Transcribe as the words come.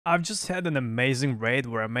I've just had an amazing raid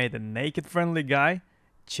where I made a naked friendly guy.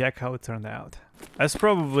 Check how it turned out. That's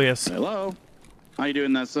probably a... Hello. How you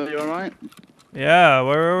doing there, sir? You alright? Yeah,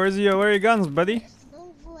 where are your guns, buddy?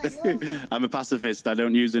 I'm a pacifist. I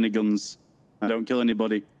don't use any guns. I don't kill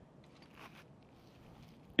anybody.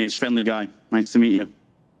 It's friendly guy. Nice to meet you.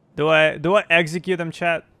 Do I execute him,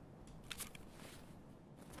 chat?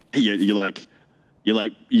 You're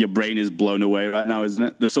like, your brain is blown away right now, isn't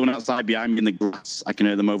it? There's someone outside behind me in the grass. I can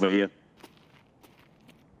hear them over here.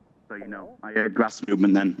 So you know, I hear grass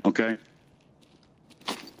movement then, okay?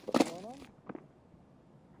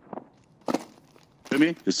 Hear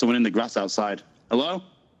me? There's someone in the grass outside. Hello?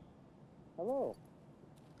 Hello.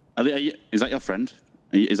 Is that your friend?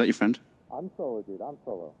 Is that your friend? I'm solo, dude. I'm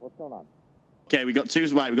solo. What's going on? Okay, we got two.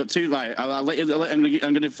 Right, we got two. Right, I'll let you. I'm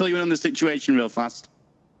going to fill you in on the situation real fast.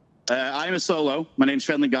 I'm a solo. My name's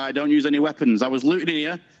Friendly Guy. I don't use any weapons. I was looting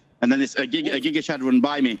here, and then a Giga Chad run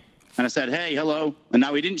by me, and I said, "Hey, hello," and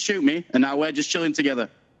now he didn't shoot me, and now we're just chilling together.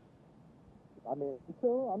 I mean,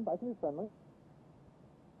 so I can be friendly.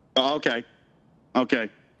 Oh, okay. Okay.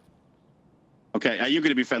 Okay. Are you going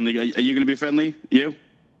to be friendly? Are you going to be friendly? You?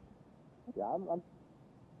 Yeah, I'm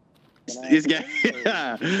This guy.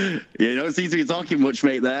 Yeah. You don't seem to be talking much,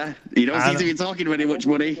 mate. There. You don't seem to be talking very much,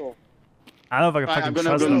 buddy. I don't know if I can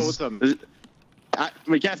fucking trust him.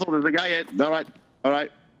 Be careful, there's a guy here. All right, all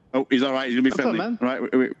right. Oh, he's all right. He's gonna be friendly. man? All right,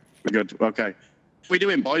 we're good. Okay. What we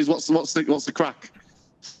doing, boys? What's the crack?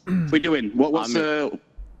 What we doing? What's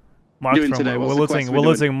Mark doing from, today? we're What's the quest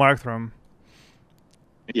looting doing? Mark from.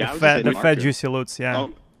 Yeah, The fat juicy loots. Yeah.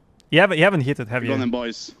 Oh, You haven't hit it, have go on you? then,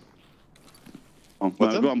 boys. Oh,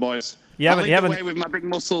 well, go on, boys. You I'll lead the haven't way with my big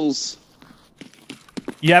muscles.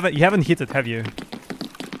 you haven't hit it, have you?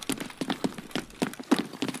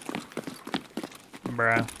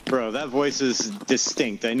 Bruh. Bro, that voice is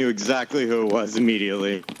distinct. I knew exactly who it was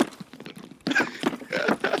immediately.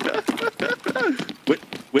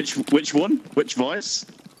 Which one? Which voice?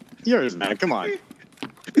 Yours, man. Come on.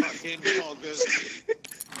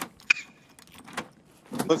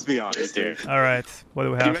 Let's be honest here. All right. What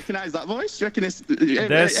do we Do you have? recognize that voice? Do you reckon it's...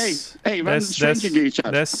 This. Hey, random stranger in your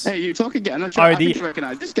chat. This. Hey, you talk again. I'm trying RD. to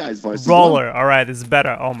recognize this guy's voice. Roller. All right, it's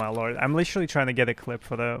better. Oh my lord. I'm literally trying to get a clip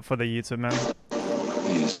for the YouTube, man.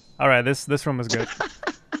 All right, this room is good.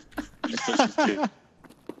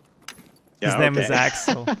 His name is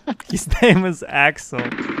Axel. His name is Axel.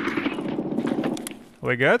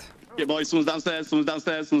 We good? Yeah, boys. Someone's downstairs. Someone's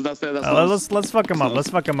downstairs. Someone's downstairs. That's Let's fuck him up. Let's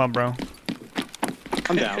fuck him up, bro.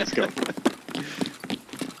 I'm down. Let's go.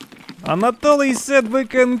 Anatoly said we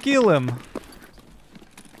can kill him.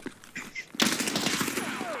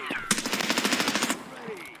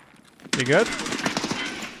 You good?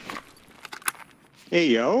 Hey,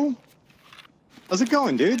 yo. How's it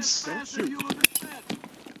going, dudes?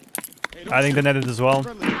 I think they netted as well.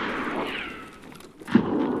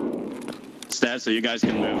 Stairs, so you guys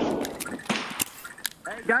can move.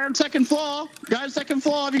 Hey, guy on second floor. Guy on second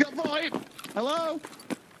floor. Have you got void? Hello?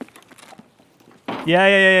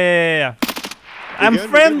 Yeah. I'm good?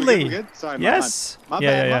 friendly. We're good? Sorry, Yes. My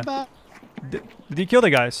Yeah. bad. Did you kill the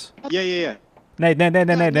guys? Yeah. Nate.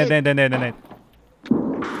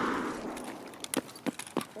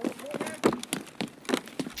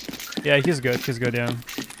 Yeah, he's good, yeah.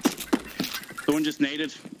 Someone just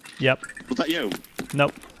naded. Yep. Was that you?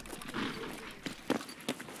 Nope.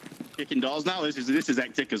 Kicking doors now? This is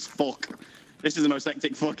hectic as fuck. This is the most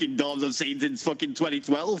hectic fucking doors I've seen since fucking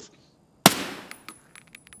 2012.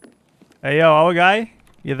 Hey, yo, our guy,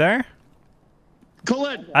 you there?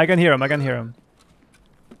 Cullen! I can hear him.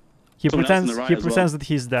 He Someone else on pretends the right he as pretends well. that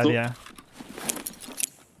he's dead, So- yeah.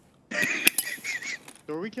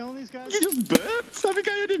 So are we killing these guys? You just burped? I think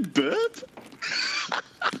I heard him burp.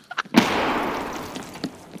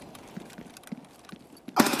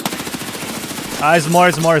 It's more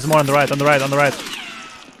on the right.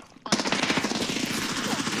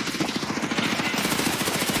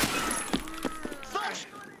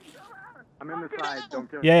 I'm in the side. Don't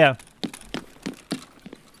kill Yeah.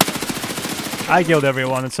 I killed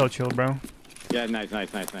everyone, it's so chill, bro. Yeah, nice.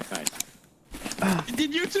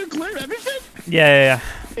 Did you two clear everything? Yeah.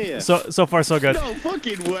 Yeah. So far so good. No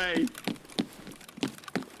fucking way.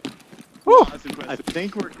 Woo! That's I impressive.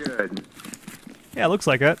 think we're good. Yeah, looks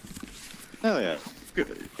like it. Hell yeah.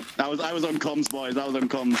 Good. I was on comms, boys. I was on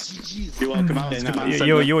comms. You're welcome. I was command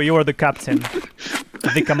center. You are the captain.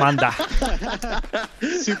 The commander.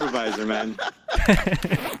 Supervisor, man.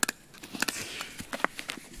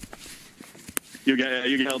 You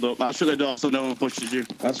get held up. I'll shut the door so no one pushes you.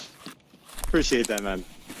 Appreciate that, man.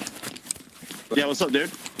 Yeah, what's up, dude?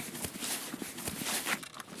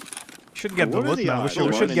 should get the What are loot, the man. odds?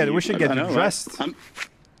 We should get I know, dressed. right?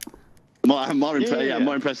 I'm more impressed. Yeah, I'm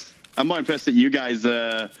more impressed. I'm more impressed that you guys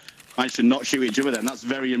managed to not shoot each other. Then that's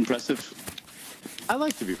very impressive. I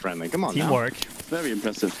like to be friendly. Come on, Teamwork. Very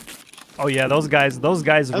impressive. Oh yeah, those guys a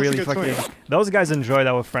really good fucking. swing. Those guys enjoyed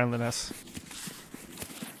our friendliness.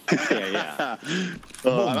 Yeah.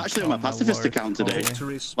 I'm actually on my pacifist Lord. account today.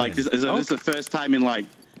 Holy. Like this is the first time in like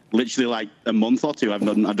literally like a month or two I've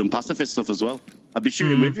done pacifist stuff as well. I'd be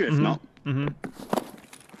shooting with you if not.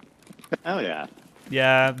 Hell yeah.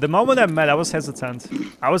 Yeah, the moment I met, I was hesitant.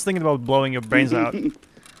 I was thinking about blowing your brains out.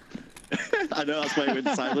 I know, that's why I went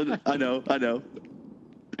silent. I know.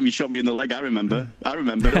 You shot me in the leg, I remember. I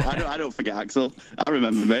don't forget, Axel. I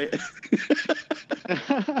remember, mate.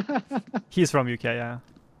 He's from UK, yeah,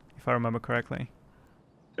 if I remember correctly.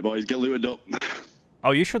 Hey boys, get looted up.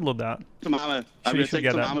 Oh, you should loot that. Some armor. I'm you gonna should take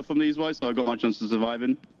get some that. armor from these boys, so I've got my chance of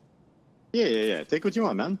surviving. Yeah. Take what you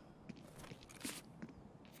want, man.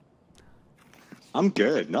 I'm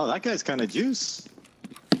good. No, that guy's kind of juice.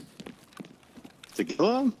 To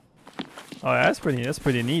kill him? Oh, yeah, that's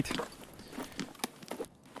pretty neat.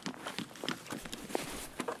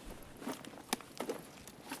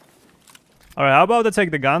 All right, how about I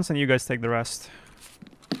take the guns and you guys take the rest?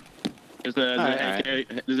 There's a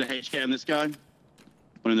HK on this guy.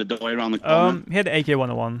 One in the doorway around the corner. He had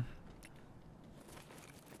AK-101.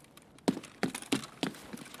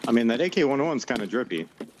 I mean, that AK-101's kind of drippy.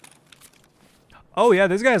 Oh yeah,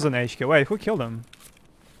 this guy's on HK. Wait, who killed him?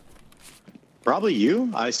 Probably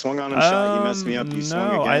you. I swung on him, shot. You messed me up. You swung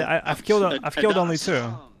No, again. I've killed only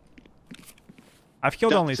two. I've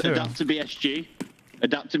killed only two. Adapt to BSG.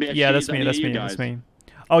 Adapt to BSG. Yeah, that's me.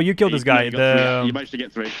 Oh, you killed this guy. You managed to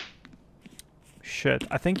get 3. Shit,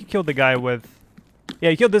 I think you killed the guy with... Yeah,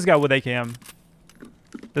 you killed this guy with AKM.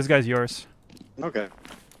 This guy's yours. Okay.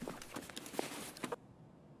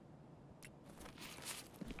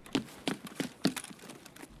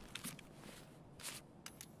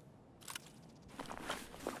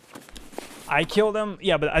 I killed them.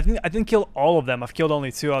 Yeah, but I didn't kill all of them. I've killed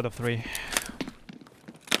only 2 out of 3.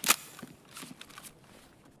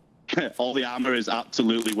 All the armor is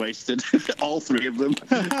absolutely wasted. All 3 of them.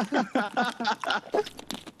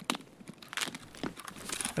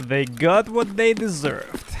 They got what they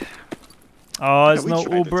deserved. Oh, there's no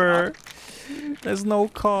Uber. There's no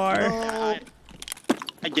car.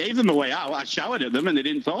 I gave them a way out. I shouted at them and they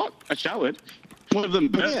didn't talk. I shouted. One of them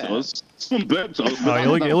burped us. Some burped us.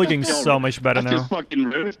 Oh, you're looking so much better That's now. just fucking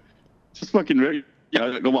rude. Just fucking rude. Yeah,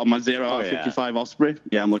 I got what, my 0 out of 55 Osprey.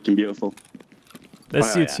 Yeah, I'm looking beautiful.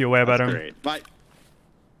 This suits you way better. Great. Right.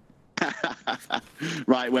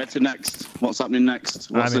 Right, where to next? What's happening next?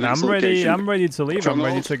 What's the next I'm ready. location? I'm ready to leave. I'm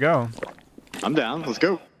ready to go. I'm down. Let's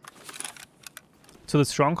go. To the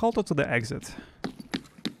stronghold or to the exit?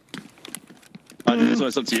 So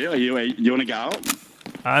it's up to you. You want to get out?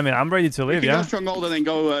 I mean, I'm ready to leave. You Yeah. go stronghold and then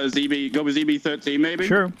go ZB. Go with ZB13 maybe.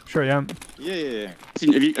 Sure. Yeah. Yeah.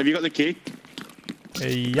 Have you got the key?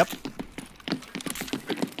 Yep.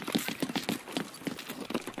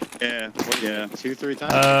 Yeah. 2-3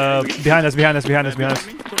 times. Behind us.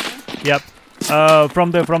 Yep.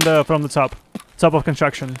 From the top of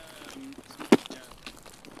construction.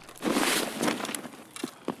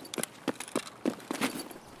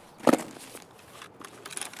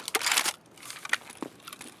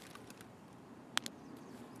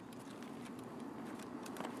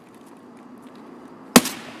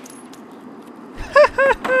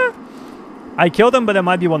 I killed him, but there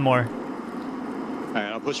might be one more.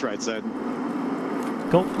 Alright, I'll push right side.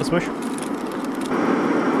 Cool. Let's push.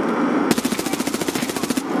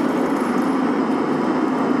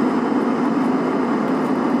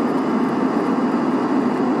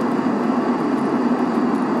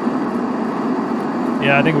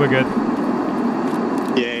 Yeah, I think we're good.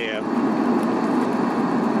 Yeah.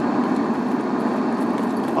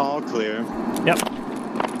 All clear. Yep.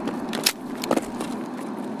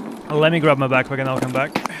 Let me grab my backpack and I'll come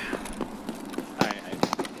back.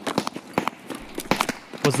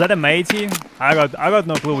 Was that a matey? I got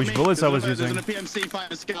no clue which bullets I was using. There's a PMC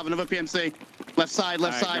fighting a scav, another PMC. Left side.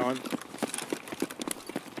 Going.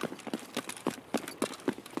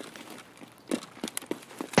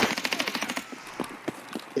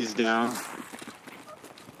 He's down.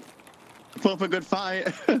 Put up a good fight.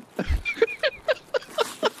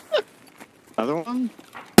 Other one?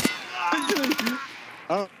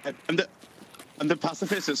 Oh, And the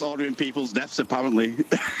pacifist that's ordering people's deaths, apparently.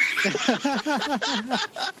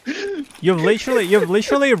 You've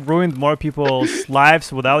literally ruined more people's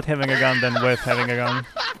lives without having a gun than with having a gun.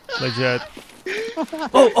 Legit.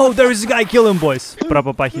 Oh, there is a guy. Kill him, boys.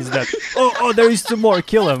 He's dead. Oh, there is 2 more.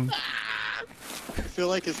 Kill him. feel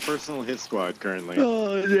like his personal hit squad currently.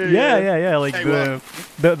 Oh, Yeah. Like Hey,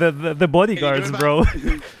 the bodyguards, bro.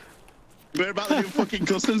 We're about to do fucking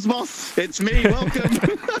customs, boss. It's me. Welcome.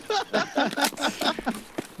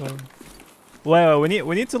 Well, we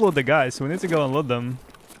need to load the guys. We need to go and load them.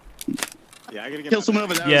 Yeah, I gotta get Kill my someone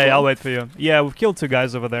bag. over there. Yeah, as well. I'll wait for you. Yeah, we've killed 2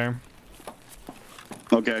 guys over there.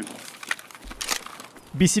 Okay.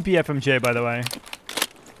 BCP FMJ, by the way.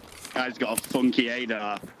 Guy's got a funky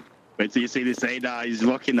ADAR. Wait till you see this ADAR. He's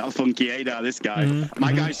rocking that funky ADAR, this guy.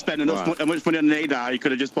 My guy spent enough much money on an ADAR, he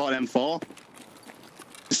could have just bought an M4.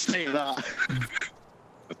 Say that.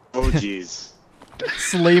 Oh jeez.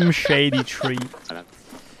 Slim shady tree.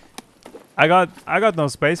 I got no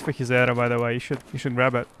space for his ADAR, by the way. You should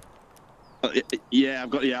grab it. Yeah, I've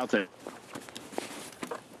got the Alto.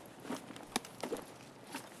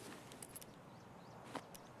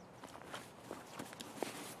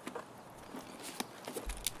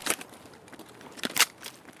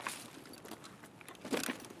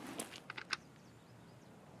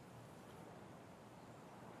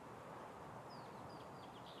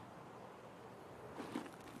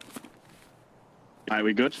 Alright,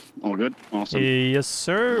 we good? All good? Awesome. Yes,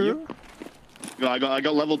 sir. I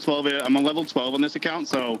got level 12 here. I'm on level 12 on this account,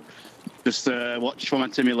 so just watch for my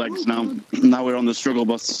Timmy legs now. Now we're on the struggle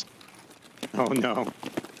bus. Oh no.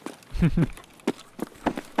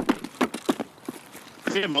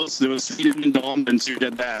 Yeah, there was 3 in Dawn and 2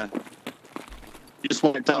 dead there. You just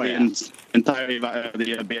wiped out the entirety of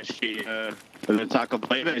the BSG, the Tarkov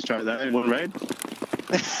playbase right there in one raid.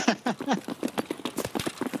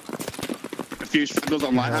 A few struggles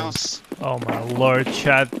on lighthouse. Oh my lord,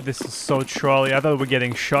 chat, this is so trolly. I thought we were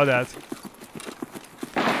getting shot at.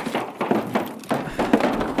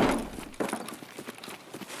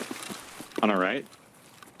 On our right.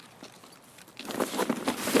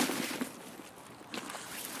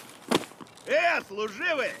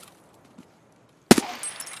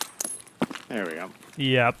 There we go.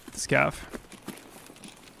 Yep, scav.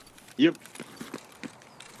 Yep.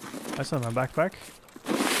 I saw my backpack.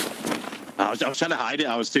 I was trying to hide it.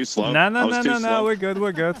 I was too slow. No, we're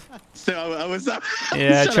good. So I was.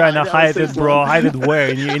 Yeah, trying to hide it, bro. Hide it where?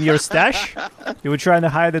 In your stash? You were trying to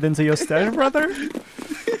hide it into your stash, brother?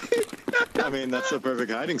 I mean, that's a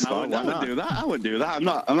perfect hiding spot. Why not? I would do that.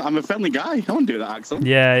 I'm a friendly guy. I wouldn't do that, Axel.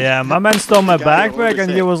 Yeah. My man stole my backpack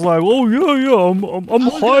and he was like, "Oh yeah,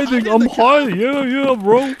 I'm hiding. Yeah,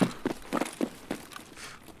 bro."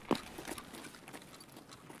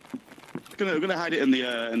 We're gonna hide it in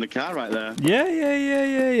the car right there.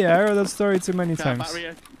 Yeah. I heard that story too many Car times.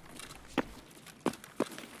 battery.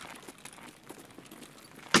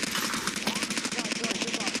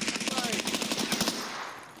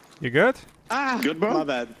 You good? Good, bro. My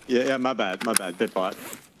bad. Yeah, my bad. Bitbot.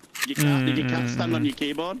 You can't stand on your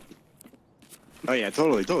keyboard. Oh yeah,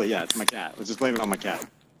 totally. Yeah, it's my cat. Let's just blame it on my cat.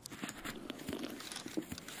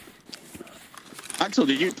 Axel,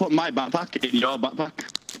 did you put my backpack in your backpack?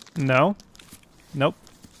 No. Nope.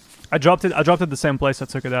 I dropped it the same place I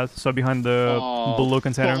took it at, so behind the blue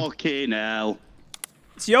container. Okay, now.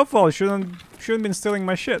 It's your fault. Shouldn't been stealing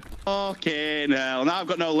my shit. Okay, now I've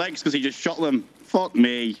got no legs because he just shot them. Fuck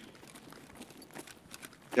me.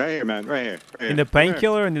 Right here, man. Right here. In the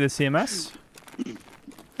painkiller and in the CMS.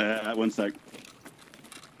 1 sec.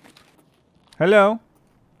 Hello.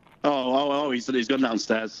 Oh, he's gone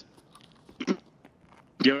downstairs.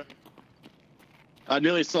 I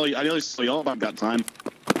nearly saw your bag that time.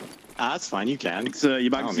 Ah, that's fine. You can. It's, your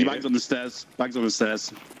bag's on the stairs. Bag's on the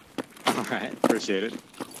stairs. All right. Appreciate it.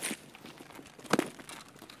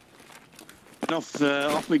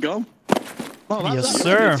 Off we go. Well, Yes, that's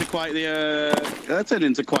sir. That turned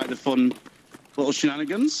into quite the fun little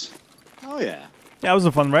shenanigans. Oh yeah. Yeah, it was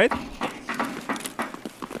a fun raid. I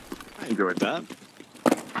enjoyed that.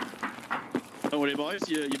 Don't worry, boys.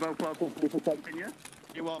 You're both welcome to continue.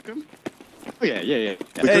 You're welcome. Oh yeah.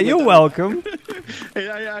 Hey, you're welcome.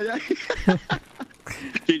 Yeah.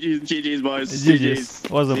 GG's, boys. GG's.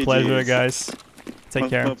 Was a pleasure, GG's. Well guys. Take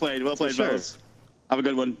care. Well played, Sure. boys. Have a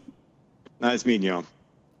good one. Nice meeting you all.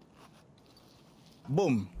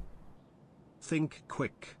 Boom. Think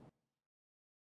quick.